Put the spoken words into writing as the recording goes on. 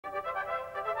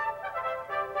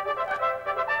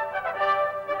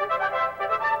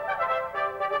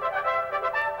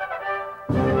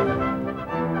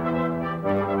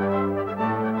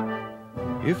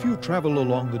If you travel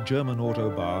along the German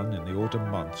Autobahn in the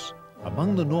autumn months,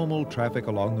 among the normal traffic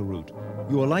along the route,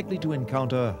 you are likely to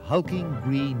encounter hulking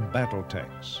green battle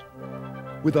tanks.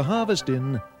 With the harvest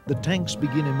in, the tanks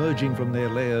begin emerging from their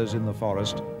lairs in the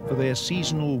forest for their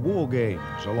seasonal war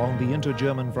games along the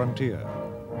inter-German frontier.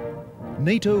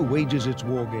 NATO wages its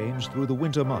war games through the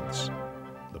winter months.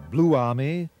 The Blue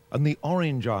Army and the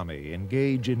Orange Army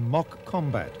engage in mock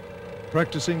combat,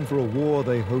 practicing for a war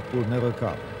they hope will never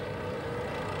come.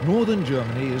 Northern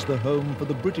Germany is the home for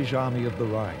the British Army of the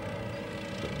Rhine.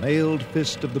 The mailed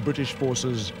fist of the British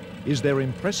forces is their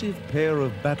impressive pair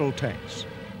of battle tanks,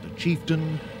 the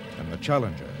Chieftain and the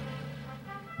Challenger.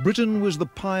 Britain was the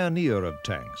pioneer of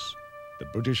tanks. The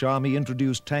British Army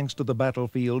introduced tanks to the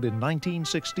battlefield in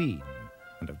 1916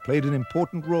 and have played an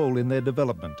important role in their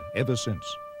development ever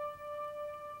since.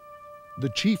 The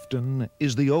Chieftain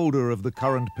is the older of the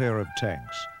current pair of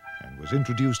tanks and was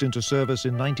introduced into service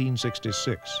in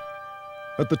 1966.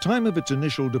 At the time of its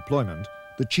initial deployment,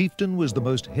 the Chieftain was the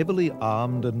most heavily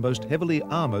armed and most heavily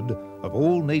armored of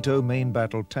all NATO main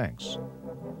battle tanks.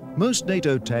 Most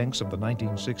NATO tanks of the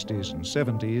 1960s and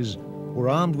 70s were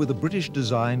armed with a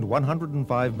British-designed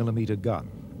 105mm gun.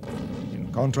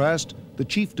 In contrast, the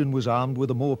Chieftain was armed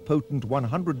with a more potent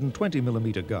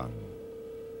 120mm gun.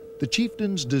 The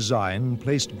Chieftain's design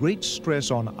placed great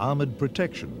stress on armored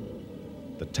protection.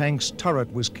 The tank's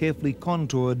turret was carefully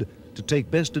contoured to take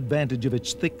best advantage of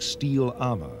its thick steel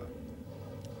armor.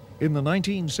 In the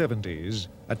 1970s,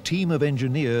 a team of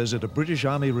engineers at a British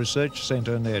Army research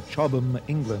center near Chobham,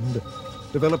 England,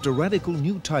 developed a radical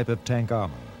new type of tank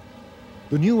armor.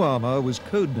 The new armor was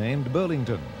codenamed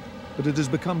Burlington, but it has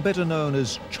become better known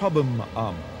as Chobham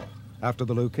armor, after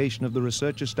the location of the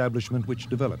research establishment which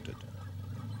developed it.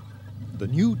 The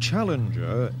new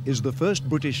Challenger is the first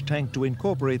British tank to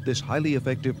incorporate this highly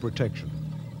effective protection.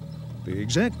 The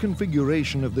exact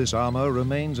configuration of this armor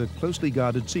remains a closely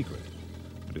guarded secret,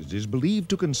 but it is believed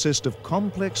to consist of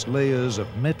complex layers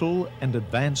of metal and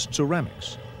advanced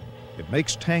ceramics. It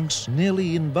makes tanks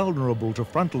nearly invulnerable to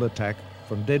frontal attack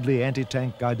from deadly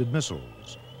anti-tank guided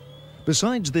missiles.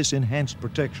 Besides this enhanced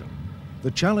protection, the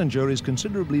Challenger is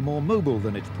considerably more mobile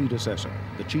than its predecessor,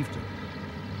 the Chieftain.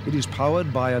 It is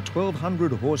powered by a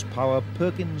 1,200 horsepower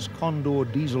Perkins Condor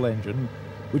diesel engine,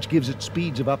 which gives it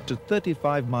speeds of up to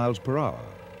 35 miles per hour.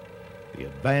 The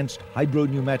advanced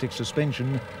hydropneumatic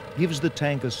suspension gives the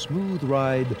tank a smooth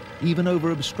ride even over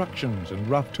obstructions and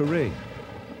rough terrain.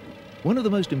 One of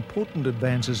the most important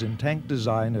advances in tank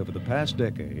design over the past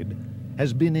decade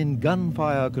has been in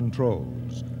gunfire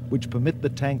controls, which permit the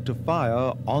tank to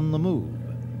fire on the move.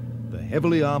 The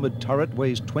heavily armored turret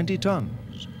weighs 20 tons.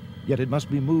 Yet it must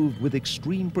be moved with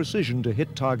extreme precision to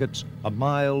hit targets a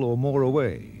mile or more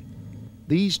away.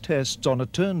 These tests on a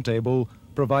turntable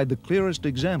provide the clearest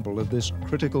example of this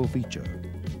critical feature.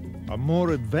 A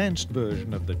more advanced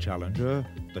version of the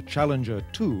Challenger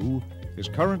 2, is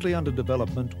currently under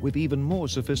development with even more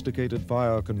sophisticated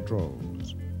fire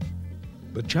controls.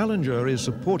 The Challenger is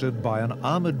supported by an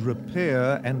armored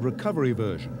repair and recovery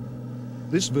version.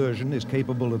 This version is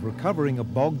capable of recovering a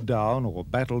bogged down or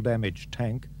battle-damaged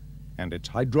tank, and its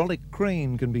hydraulic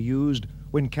crane can be used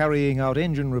when carrying out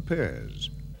engine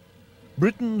repairs.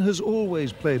 Britain has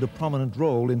always played a prominent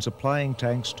role in supplying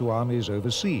tanks to armies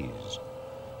overseas.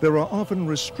 There are often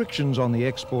restrictions on the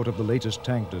export of the latest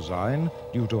tank design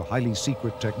due to highly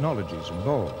secret technologies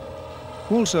involved.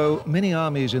 Also, many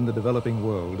armies in the developing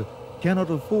world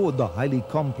cannot afford the highly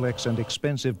complex and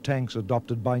expensive tanks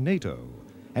adopted by NATO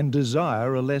and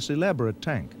desire a less elaborate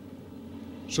tank.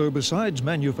 So besides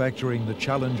manufacturing the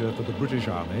Challenger for the British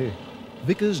Army,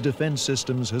 Vickers Defence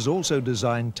Systems has also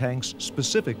designed tanks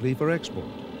specifically for export.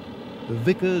 The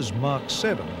Vickers Mark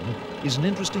 7 is an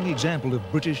interesting example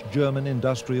of British-German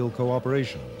industrial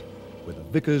cooperation, with a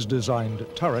Vickers-designed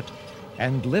turret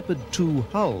and Leopard 2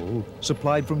 hull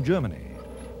supplied from Germany.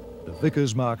 The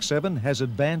Vickers Mark 7 has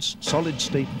advanced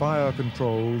solid-state fire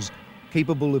controls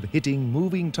capable of hitting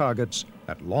moving targets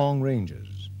at long ranges.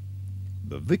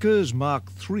 The Vickers Mark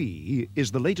III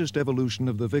is the latest evolution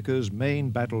of the Vickers main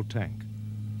battle tank.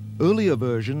 Earlier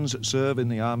versions serve in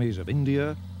the armies of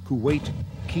India, Kuwait,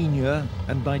 Kenya,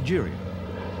 and Nigeria.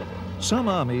 Some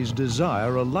armies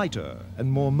desire a lighter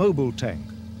and more mobile tank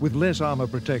with less armor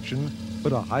protection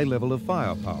but a high level of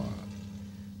firepower.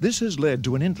 This has led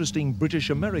to an interesting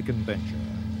British-American venture,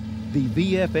 the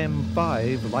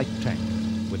VFM-5 light tank,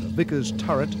 with a Vickers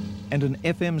turret and an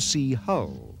FMC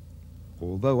hull.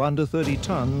 Although under 30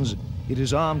 tons, it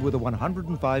is armed with a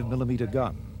 105mm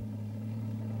gun.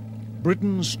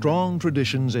 Britain's strong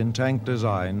traditions in tank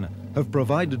design have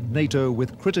provided NATO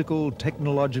with critical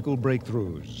technological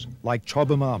breakthroughs, like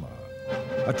Chobham armor.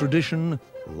 a tradition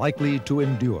likely to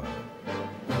endure.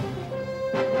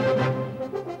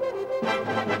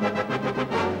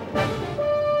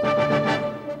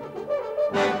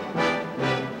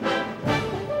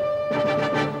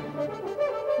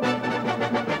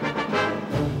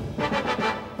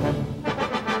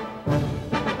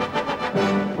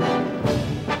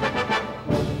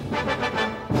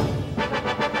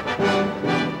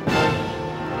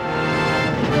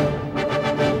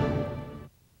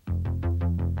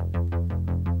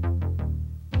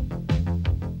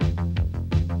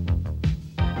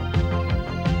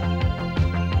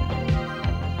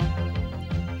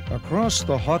 Across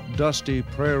the hot, dusty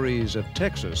prairies of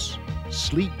Texas,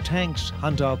 sleek tanks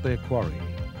hunt out their quarry.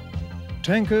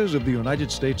 Tankers of the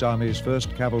United States Army's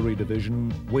 1st Cavalry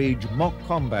Division wage mock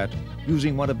combat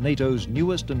using one of NATO's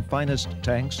newest and finest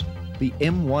tanks, the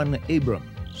M1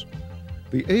 Abrams.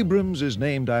 The Abrams is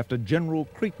named after General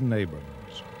Creighton Abrams.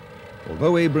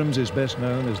 Although Abrams is best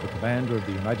known as the commander of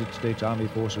the United States Army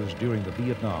forces during the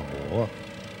Vietnam War,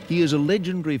 he is a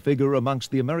legendary figure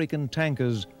amongst the American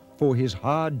tankers for his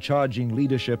hard-charging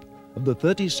leadership of the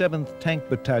 37th Tank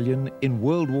Battalion in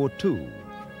World War II.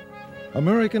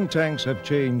 American tanks have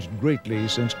changed greatly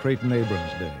since Creighton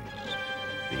Abrams' days.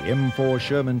 The M4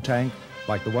 Sherman tank,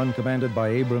 like the one commanded by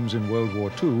Abrams in World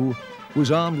War II,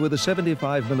 was armed with a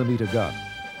 75mm gun.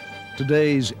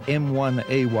 Today's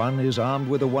M1A1 is armed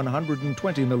with a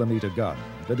 120mm gun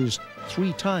that is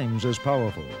 3 times as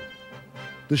powerful.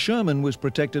 The Sherman was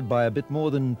protected by a bit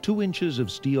more than 2 inches of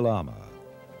steel armor.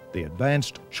 The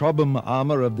advanced Chobham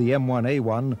armor of the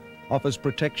M1A1 offers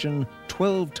protection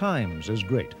 12 times as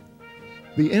great.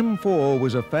 The M4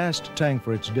 was a fast tank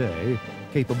for its day,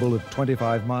 capable of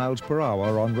 25 miles per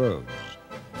hour on roads.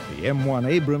 The M1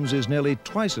 Abrams is nearly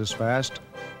twice as fast,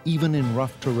 even in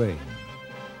rough terrain.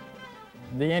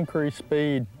 The increased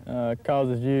speed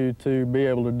causes you to be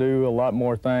able to do a lot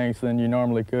more things than you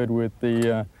normally could with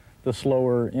the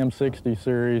slower M60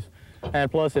 series.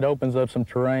 And plus, it opens up some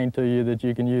terrain to you that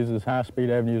you can use as high-speed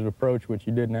avenues of approach, which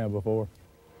you didn't have before.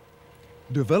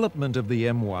 Development of the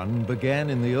M1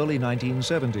 began in the early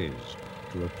 1970s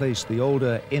to replace the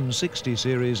older M60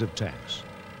 series of tanks.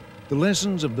 The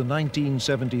lessons of the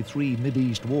 1973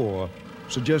 Mideast War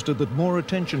suggested that more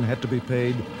attention had to be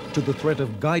paid to the threat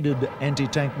of guided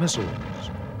anti-tank missiles.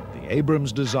 The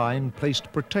Abrams design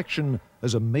placed protection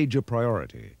as a major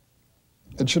priority.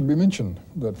 It should be mentioned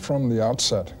that from the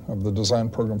outset of the design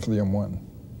program for the M1,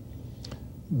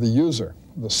 the user,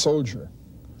 the soldier,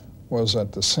 was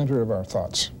at the center of our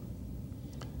thoughts.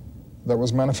 That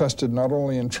was manifested not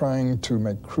only in trying to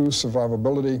make crew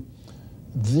survivability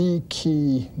the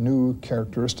key new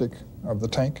characteristic of the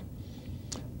tank,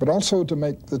 but also to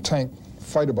make the tank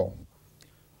fightable.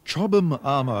 Chobham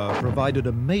armor provided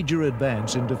a major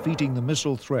advance in defeating the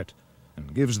missile threat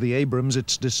and gives the Abrams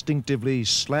its distinctively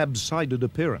slab-sided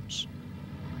appearance.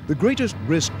 The greatest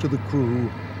risk to the crew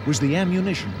was the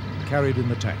ammunition carried in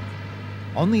the tank.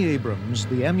 On the Abrams,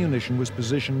 the ammunition was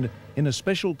positioned in a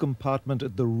special compartment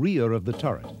at the rear of the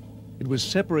turret. It was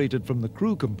separated from the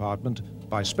crew compartment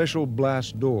by special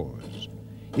blast doors.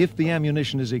 If the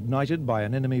ammunition is ignited by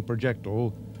an enemy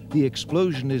projectile, the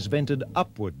explosion is vented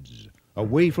upwards,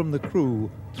 away from the crew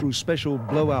through special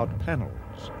blowout panels.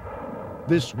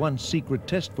 This once secret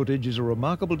test footage is a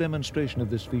remarkable demonstration of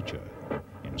this feature.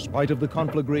 In spite of the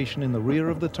conflagration in the rear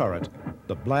of the turret,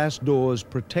 the blast doors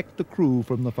protect the crew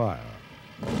from the fire.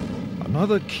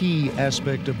 Another key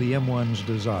aspect of the M1's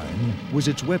design was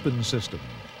its weapon system.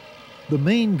 The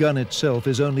main gun itself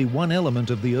is only one element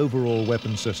of the overall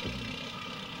weapon system.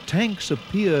 Tanks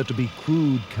appear to be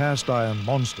crude cast-iron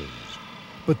monsters,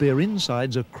 but their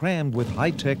insides are crammed with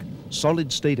high-tech,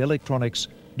 solid-state electronics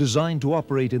designed to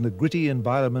operate in the gritty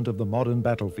environment of the modern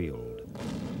battlefield.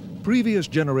 Previous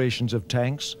generations of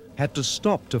tanks had to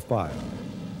stop to fire.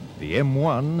 The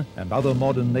M1 and other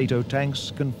modern NATO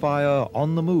tanks can fire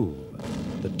on the move.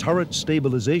 The turret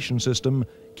stabilization system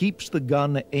keeps the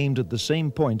gun aimed at the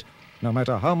same point, no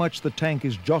matter how much the tank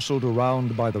is jostled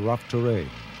around by the rough terrain.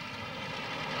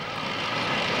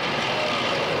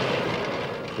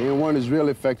 The M1 is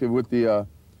really effective with the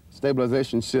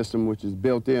stabilization system, which is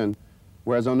built in.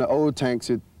 Whereas on the old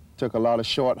tanks, it took a lot of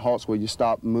short halts where you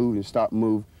stop, move, and stop,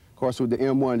 move. Of course, with the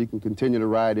M1, you can continue to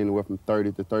ride anywhere from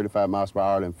 30 to 35 miles per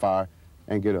hour and fire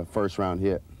and get a first-round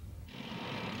hit.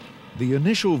 The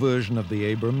initial version of the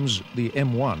Abrams, the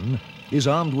M1, is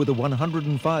armed with a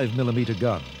 105mm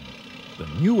gun. The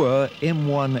newer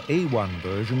M1A1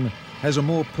 version has a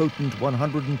more potent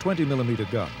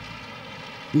 120mm gun.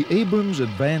 The Abrams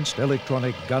Advanced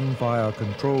Electronic Gunfire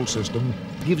Control System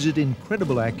gives it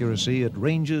incredible accuracy at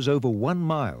ranges over 1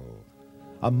 mile.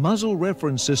 A muzzle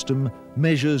reference system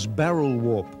measures barrel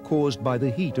warp caused by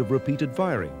the heat of repeated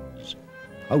firings.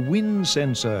 A wind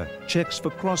sensor checks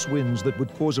for crosswinds that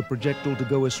would cause a projectile to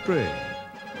go astray.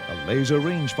 A laser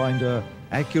rangefinder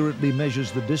accurately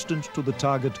measures the distance to the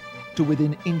target to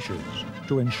within inches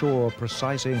to ensure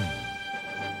precise aim.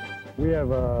 We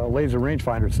have a laser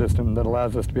rangefinder system that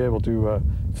allows us to be able to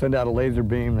send out a laser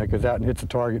beam that goes out and hits the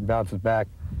target, bounces back,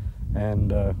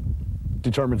 and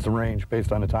determines the range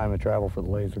based on the time of travel for the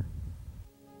laser.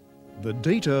 The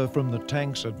data from the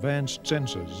tank's advanced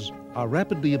sensors are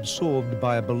rapidly absorbed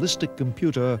by a ballistic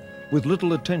computer with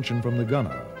little attention from the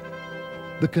gunner.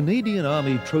 The Canadian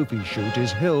Army Trophy Shoot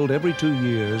is held every 2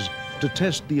 years to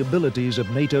test the abilities of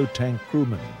NATO tank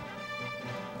crewmen.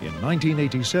 In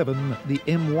 1987, the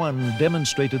M1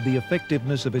 demonstrated the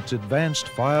effectiveness of its advanced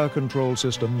fire control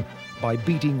system by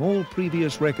beating all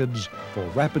previous records for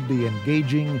rapidly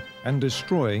engaging and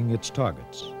destroying its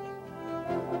targets.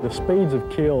 The speeds of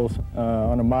kills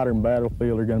on a modern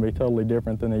battlefield are going to be totally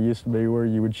different than they used to be, where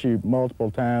you would shoot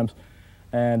multiple times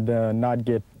and not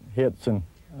get hits. And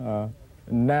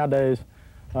nowadays,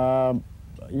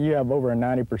 you have over a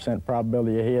 90%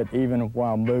 probability of hit even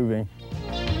while moving.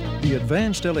 The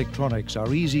advanced electronics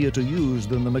are easier to use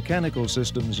than the mechanical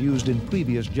systems used in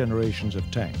previous generations of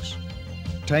tanks.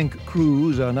 Tank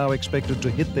crews are now expected to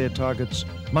hit their targets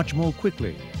much more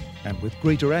quickly and with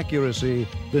greater accuracy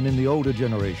than in the older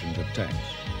generations of tanks.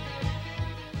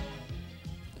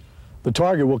 The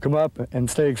target will come up and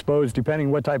stay exposed,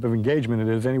 depending what type of engagement it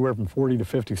is, anywhere from 40 to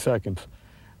 50 seconds.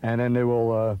 And then they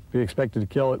will be expected to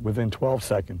kill it within 12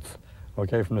 seconds.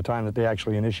 Okay, from the time that they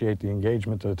actually initiate the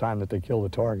engagement to the time that they kill the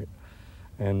target.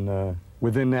 And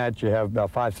within that, you have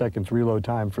about 5 seconds reload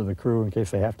time for the crew in case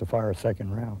they have to fire a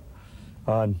second round.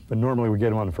 But normally we get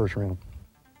them on the first round.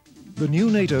 The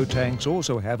new NATO tanks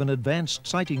also have an advanced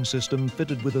sighting system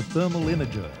fitted with a thermal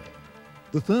imager.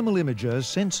 The thermal imager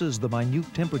senses the minute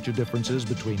temperature differences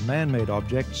between man-made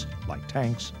objects, like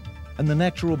tanks, and the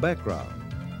natural background.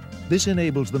 This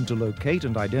enables them to locate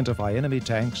and identify enemy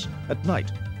tanks at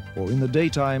night, or in the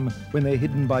daytime when they're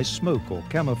hidden by smoke or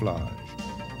camouflage.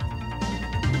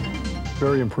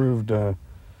 Very improved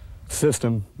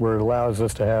system where it allows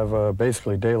us to have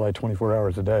basically daylight 24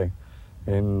 hours a day.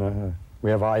 And we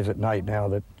have eyes at night now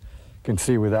that can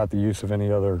see without the use of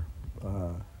any other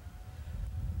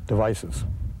devices,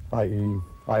 i.e.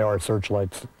 IR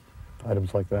searchlights,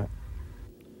 items like that.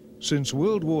 Since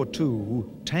World War II,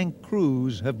 tank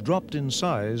crews have dropped in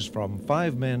size from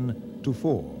 5 men to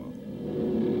 4.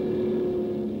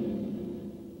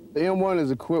 The M1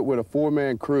 is equipped with a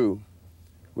 4-man crew.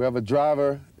 We have a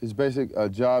driver. His basic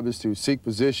job is to seek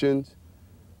positions.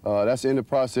 That's in the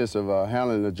process of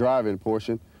handling the driving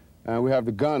portion. And we have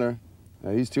the gunner.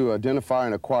 He's to identify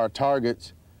and acquire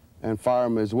targets and fire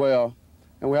them as well.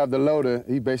 And we have the loader.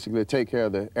 He basically take care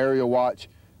of the aerial watch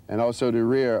and also the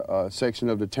rear section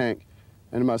of the tank.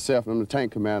 And myself, I'm the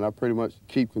tank commander. I pretty much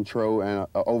keep control and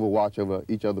overwatch over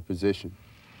each other position.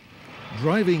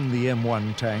 Driving the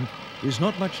M1 tank is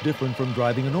not much different from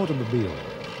driving an automobile,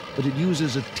 but it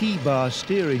uses a T-bar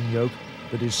steering yoke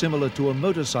that is similar to a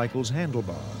motorcycle's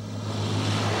handlebar.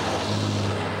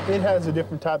 It has a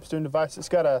different type of steering device. It's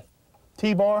got a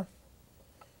T-bar,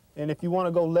 and if you want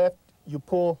to go left, you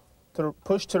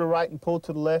push to the right and pull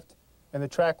to the left, and the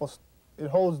track it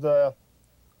holds the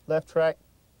left track,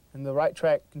 and the right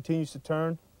track continues to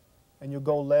turn, and you'll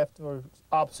go left, or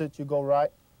opposite, you go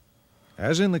right.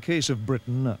 As in the case of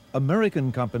Britain,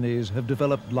 American companies have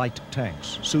developed light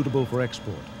tanks suitable for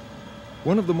export.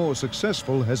 One of the more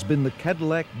successful has been the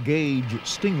Cadillac Gauge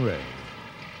Stingray.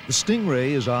 The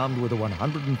Stingray is armed with a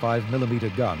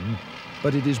 105mm gun,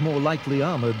 but it is more lightly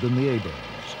armored than the Abrams.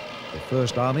 The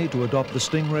first army to adopt the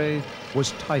Stingray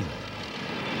was Thailand.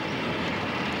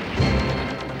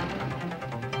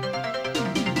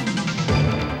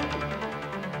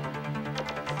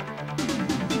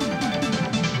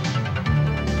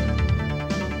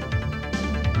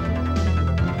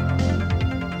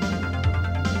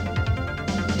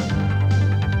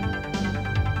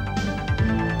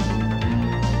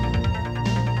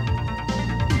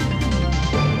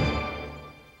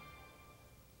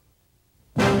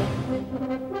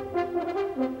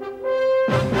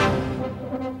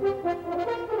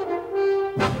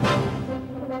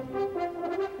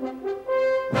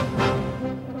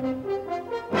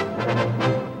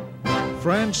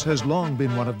 France has long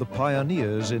been one of the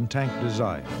pioneers in tank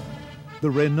design. The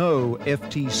Renault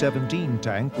FT-17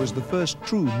 tank was the first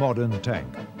true modern tank,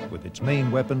 with its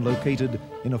main weapon located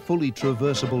in a fully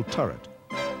traversable turret.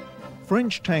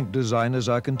 French tank designers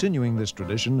are continuing this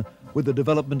tradition with the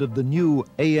development of the new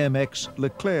AMX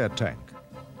Leclerc tank.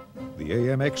 The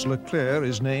AMX Leclerc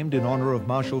is named in honor of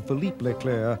Marshal Philippe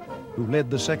Leclerc, who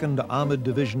led the 2nd Armored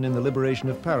Division in the liberation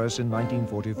of Paris in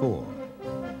 1944.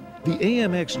 The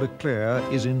AMX Leclerc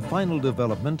is in final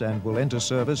development and will enter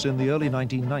service in the early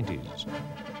 1990s.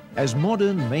 As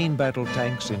modern main battle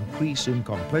tanks increase in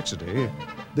complexity,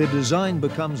 their design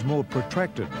becomes more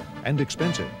protracted and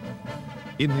expensive.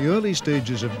 In the early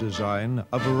stages of design,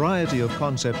 a variety of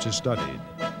concepts is studied.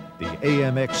 The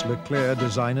AMX Leclerc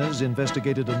designers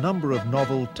investigated a number of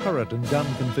novel turret and gun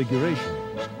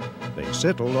configurations. They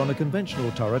settled on a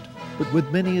conventional turret, but with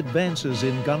many advances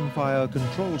in gunfire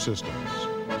control systems.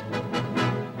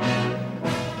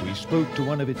 We spoke to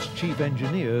one of its chief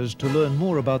engineers to learn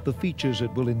more about the features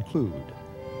it will include.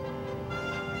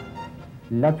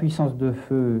 La puissance de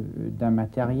feu d'un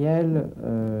matériel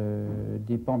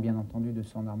dépend bien entendu de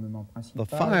son armement principal.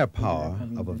 The firepower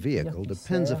of a vehicle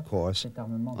depends, of course,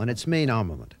 on its main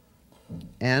armament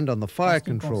and on the fire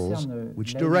controls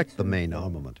which direct the main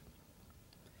armament.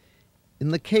 In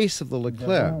the case of the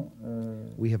Leclerc,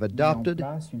 we have adopted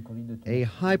a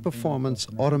high-performance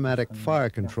automatic fire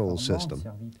control system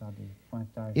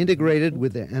integrated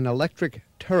with an electric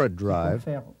turret drive,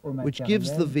 which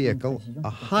gives the vehicle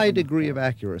a high degree of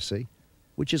accuracy,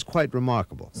 which is quite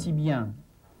remarkable. Si bien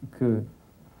que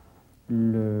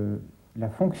la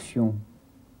fonction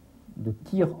de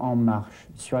tir en marche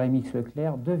sur la MX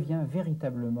Leclerc devient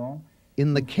véritablement.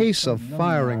 In the case of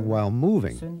firing while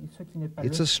moving,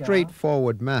 it's a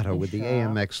straightforward matter with the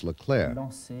AMX Leclerc,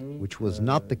 which was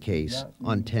not the case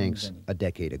on tanks a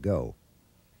decade ago.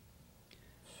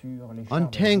 On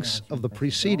tanks of the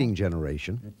preceding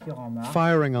generation,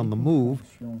 firing on the move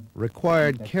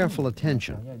required careful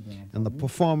attention, and the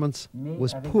performance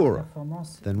was poorer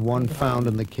than one found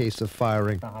in the case of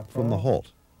firing from the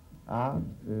halt. Aux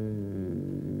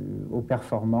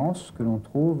performances que l'on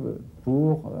trouve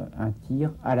pour un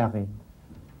tir à l'arrêt.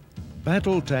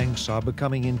 Battle tanks are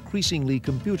becoming increasingly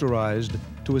computerized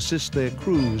to assist their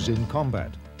crews in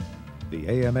combat. The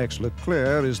AMX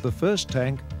Leclerc is the first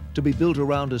tank to be built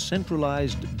around a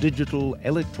centralized digital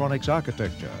electronics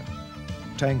architecture.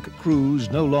 Tank crews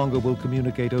no longer will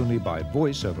communicate only by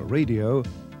voice over radio,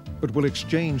 but will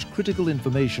exchange critical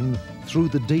information through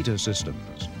the data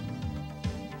systems.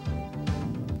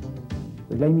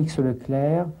 L'AMX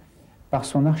Leclerc, par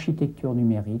son architecture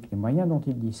numérique, les moyens dont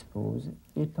il dispose,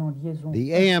 est en liaison.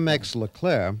 The AMX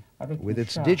Leclerc, with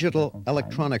its digital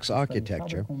electronics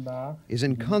architecture, is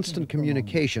in constant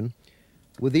communication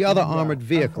with the other armored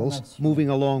vehicles moving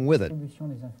along with it,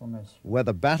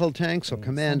 whether battle tanks or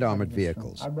command armored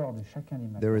vehicles.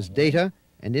 There is data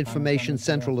and information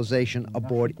centralization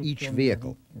aboard each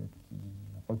vehicle.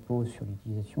 Repose sur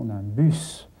l'utilisation d'un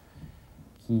bus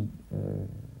qui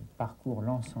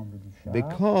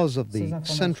Because of the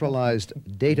centralized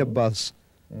data bus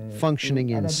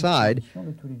functioning inside,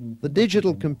 the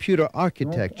digital computer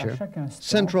architecture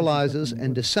centralizes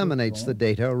and disseminates the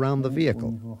data around the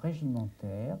vehicle.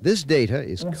 This data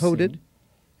is coded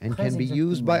and can be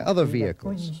used by other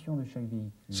vehicles.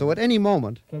 So at any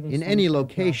moment, in any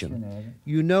location,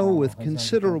 you know with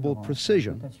considerable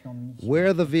precision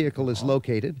where the vehicle is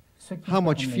located, how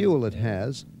much fuel it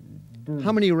has,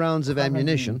 how many rounds of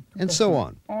ammunition, and so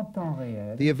on.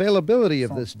 The availability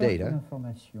of this data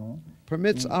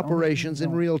permits operations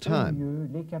in real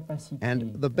time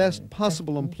and the best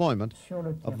possible employment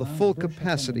of the full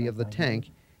capacity of the tank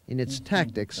in its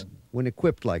tactics when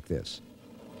equipped like this.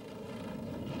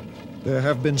 There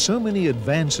have been so many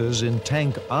advances in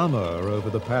tank armor over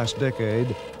the past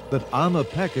decade that armor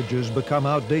packages become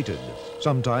outdated,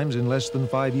 sometimes in less than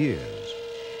 5 years.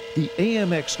 The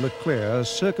AMX Leclerc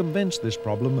circumvents this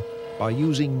problem by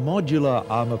using modular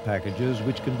armor packages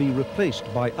which can be replaced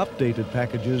by updated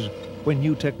packages when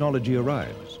new technology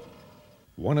arrives.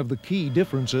 One of the key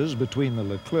differences between the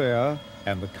Leclerc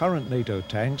and the current NATO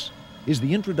tanks is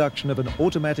the introduction of an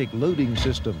automatic loading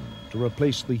system to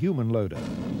replace the human loader.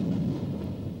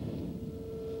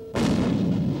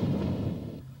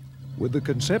 With the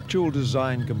conceptual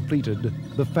design completed,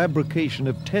 the fabrication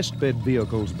of testbed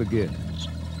vehicles begins.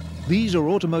 These are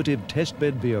automotive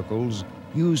testbed vehicles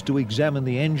used to examine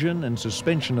the engine and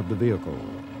suspension of the vehicle.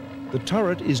 The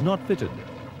turret is not fitted,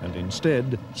 and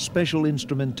instead, special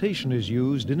instrumentation is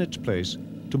used in its place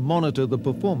to monitor the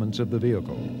performance of the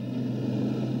vehicle.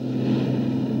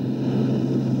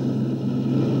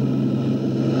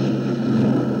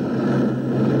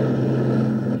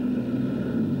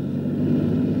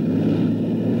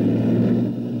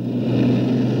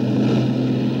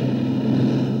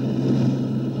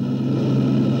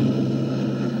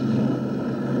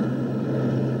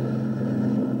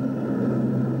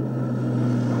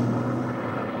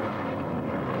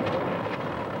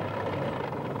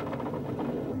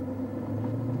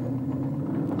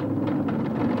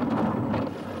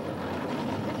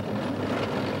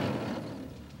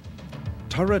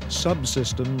 turret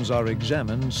subsystems are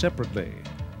examined separately.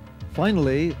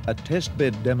 Finally, a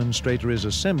testbed demonstrator is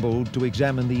assembled to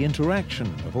examine the interaction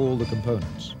of all the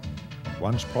components.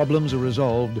 Once problems are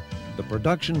resolved, the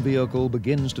production vehicle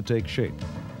begins to take shape.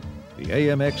 The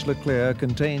AMX Leclerc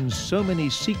contains so many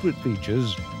secret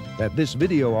features that this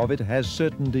video of it has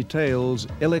certain details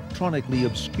electronically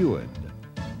obscured.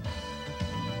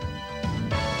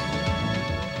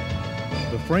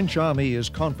 The French Army is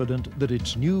confident that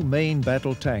its new main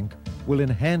battle tank will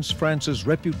enhance France's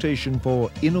reputation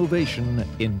for innovation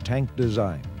in tank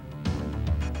design.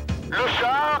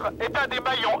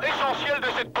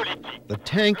 The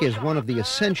tank is one of the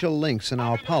essential links in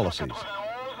our policies.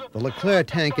 The Leclerc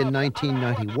tank in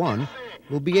 1991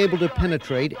 will be able to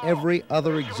penetrate every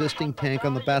other existing tank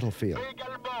on the battlefield,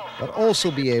 but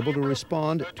also be able to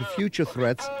respond to future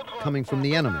threats coming from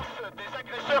the enemy.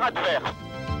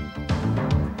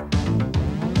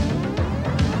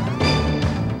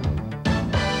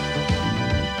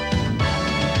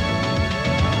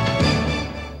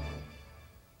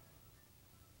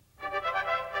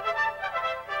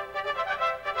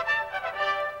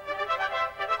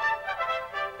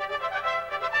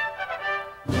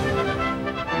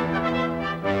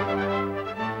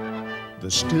 The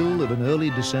still of an early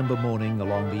December morning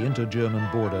along the inter-German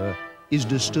border is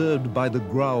disturbed by the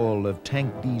growl of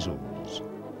tank diesels.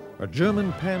 A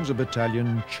German panzer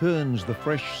battalion churns the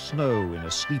fresh snow in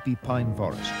a sleepy pine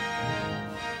forest.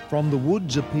 From the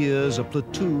woods appears a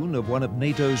platoon of one of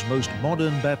NATO's most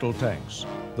modern battle tanks,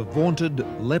 the vaunted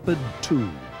Leopard 2.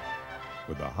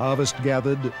 With the harvest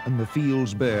gathered and the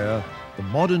fields bare, the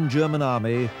modern German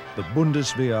army, the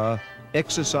Bundeswehr,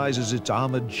 exercises its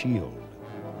armored shield.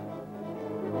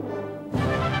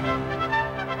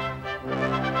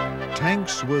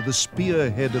 Tanks were the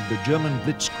spearhead of the German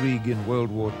Blitzkrieg in World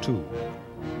War II.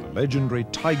 The legendary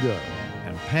Tiger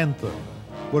and Panther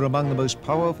were among the most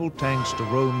powerful tanks to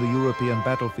roam the European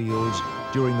battlefields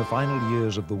during the final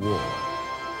years of the war.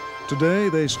 Today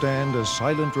they stand as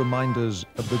silent reminders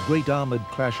of the great armored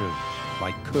clashes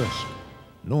like Kursk,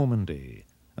 Normandy,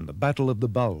 and the Battle of the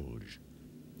Bulge.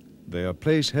 Their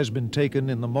place has been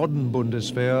taken in the modern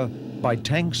Bundeswehr by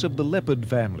tanks of the Leopard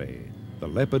family, the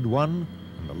Leopard 1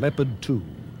 and the Leopard 2.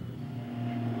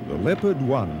 The Leopard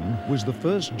 1 was the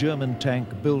first German tank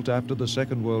built after the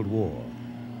Second World War.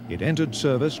 It entered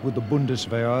service with the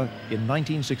Bundeswehr in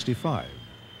 1965.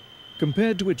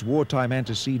 Compared to its wartime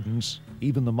antecedents,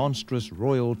 even the monstrous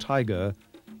Royal Tiger,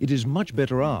 it is much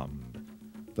better armed.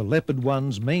 The Leopard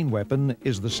 1's main weapon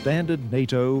is the standard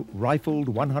NATO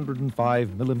rifled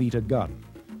 105mm gun.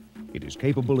 It is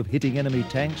capable of hitting enemy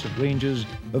tanks at ranges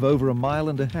of over 1.5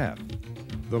 miles.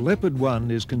 The Leopard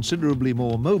 1 is considerably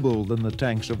more mobile than the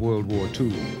tanks of World War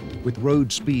II, with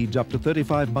road speeds up to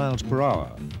 35 miles per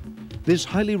hour. This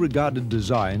highly regarded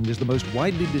design is the most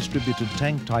widely distributed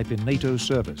tank type in NATO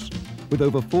service, with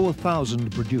over 4,000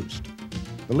 produced.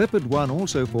 The Leopard 1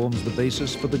 also forms the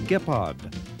basis for the Gepard,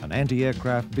 an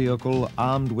anti-aircraft vehicle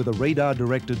armed with a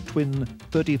radar-directed twin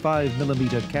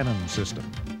 35mm cannon system.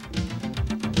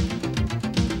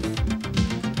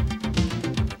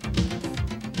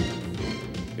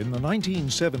 In the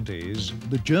 1970s,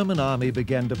 the German Army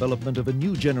began development of a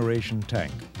new generation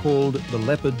tank called the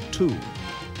Leopard 2.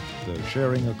 Though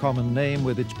sharing a common name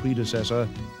with its predecessor,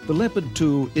 the Leopard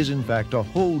 2 is in fact a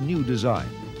whole new design.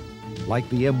 Like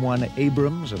the M1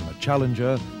 Abrams and the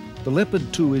Challenger, the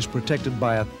Leopard 2 is protected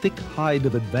by a thick hide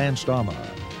of advanced armor.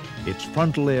 Its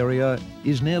frontal area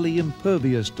is nearly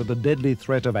impervious to the deadly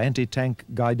threat of anti-tank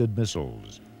guided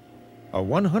missiles. A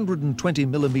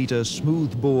 120mm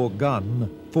smoothbore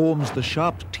gun forms the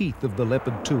sharp teeth of the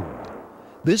Leopard 2.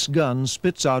 This gun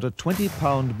spits out a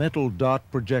 20-pound metal dart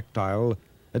projectile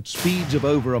at speeds of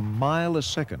over 1 mile a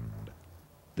second.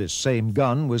 This same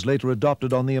gun was later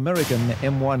adopted on the American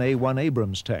M1A1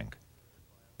 Abrams tank.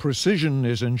 Precision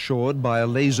is ensured by a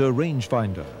laser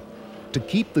rangefinder. To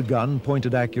keep the gun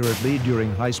pointed accurately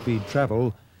during high-speed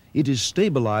travel, it is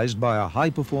stabilized by a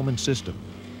high-performance system.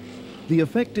 The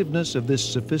effectiveness of this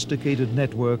sophisticated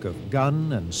network of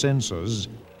gun and sensors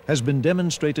has been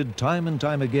demonstrated time and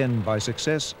time again by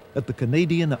success at the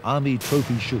Canadian Army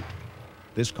Trophy Shoot.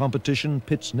 This competition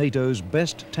pits NATO's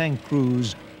best tank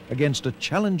crews against a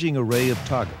challenging array of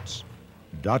targets.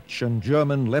 Dutch and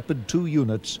German Leopard 2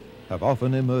 units have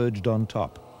often emerged on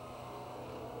top.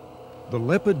 The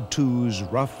Leopard 2's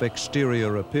rough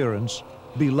exterior appearance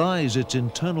belies its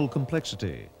internal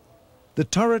complexity. The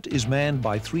turret is manned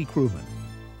by 3 crewmen.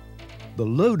 The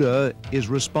loader is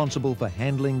responsible for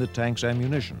handling the tank's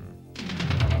ammunition.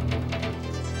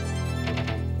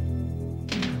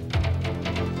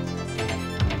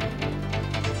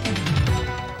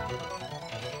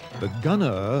 The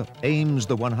gunner aims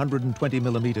the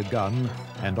 120mm gun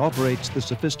and operates the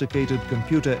sophisticated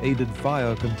computer-aided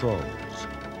fire controls.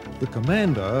 The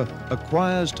commander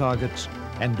acquires targets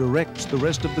and directs the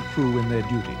rest of the crew in their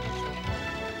duties.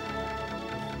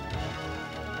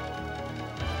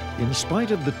 In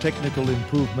spite of the technical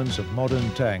improvements of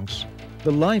modern tanks,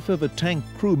 the life of a tank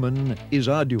crewman is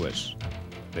arduous.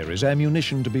 There is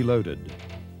ammunition to be loaded,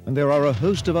 and there are a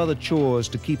host of other chores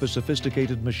to keep a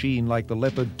sophisticated machine like the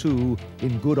Leopard 2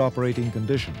 in good operating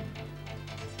condition.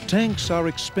 Tanks are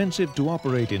expensive to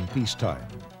operate in peacetime.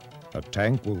 A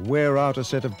tank will wear out a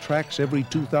set of tracks every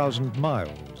 2,000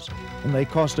 miles, and they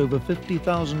cost over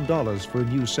 $50,000 for a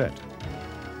new set.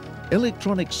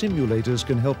 Electronic simulators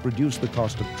can help reduce the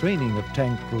cost of training of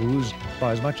tank crews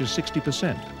by as much as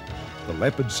 60%. The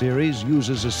Leopard series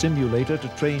uses a simulator to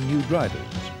train new drivers.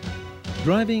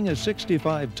 Driving a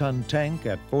 65-ton tank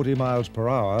at 40 miles per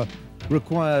hour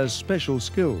requires special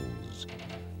skills.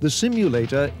 The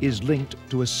simulator is linked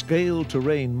to a scale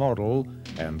terrain model,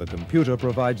 and the computer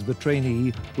provides the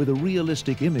trainee with a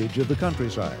realistic image of the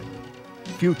countryside.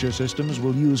 Future systems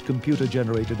will use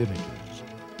computer-generated images.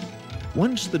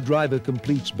 Once the driver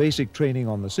completes basic training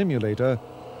on the simulator,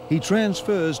 he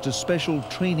transfers to special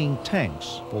training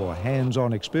tanks for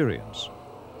hands-on experience.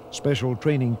 Special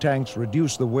training tanks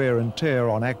reduce the wear and tear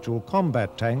on actual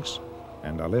combat tanks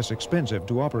and are less expensive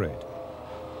to operate.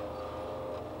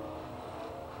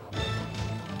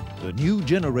 The new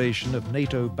generation of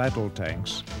NATO battle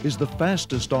tanks is the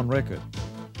fastest on record.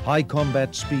 High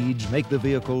combat speeds make the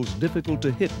vehicles difficult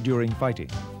to hit during fighting.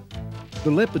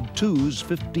 The Leopard 2's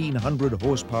 1,500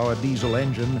 horsepower diesel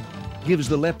engine gives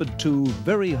the Leopard 2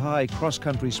 very high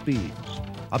cross-country speeds,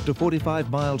 up to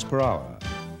 45 miles per hour.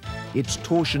 Its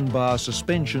torsion bar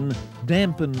suspension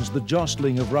dampens the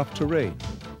jostling of rough terrain.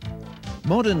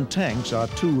 Modern tanks are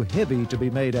too heavy to be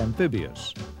made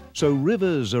amphibious, so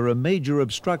rivers are a major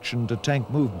obstruction to tank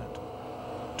movement.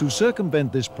 To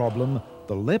circumvent this problem,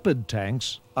 the Leopard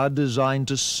tanks are designed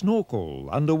to snorkel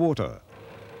underwater.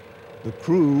 The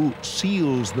crew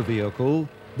seals the vehicle,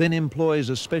 then employs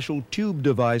a special tube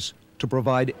device to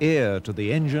provide air to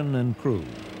the engine and crew.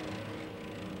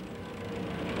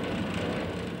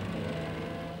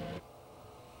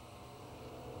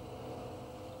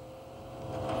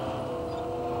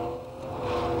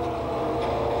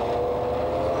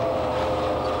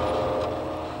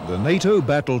 The NATO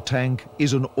battle tank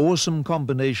is an awesome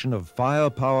combination of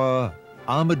firepower,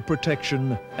 armored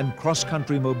protection, and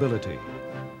cross-country mobility.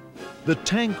 The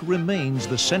tank remains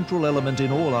the central element in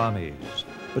all armies,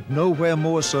 but nowhere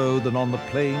more so than on the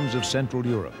plains of Central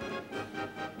Europe.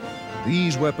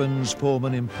 These weapons form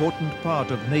an important part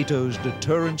of NATO's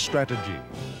deterrent strategy,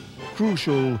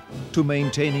 crucial to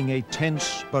maintaining a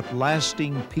tense but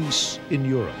lasting peace in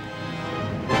Europe.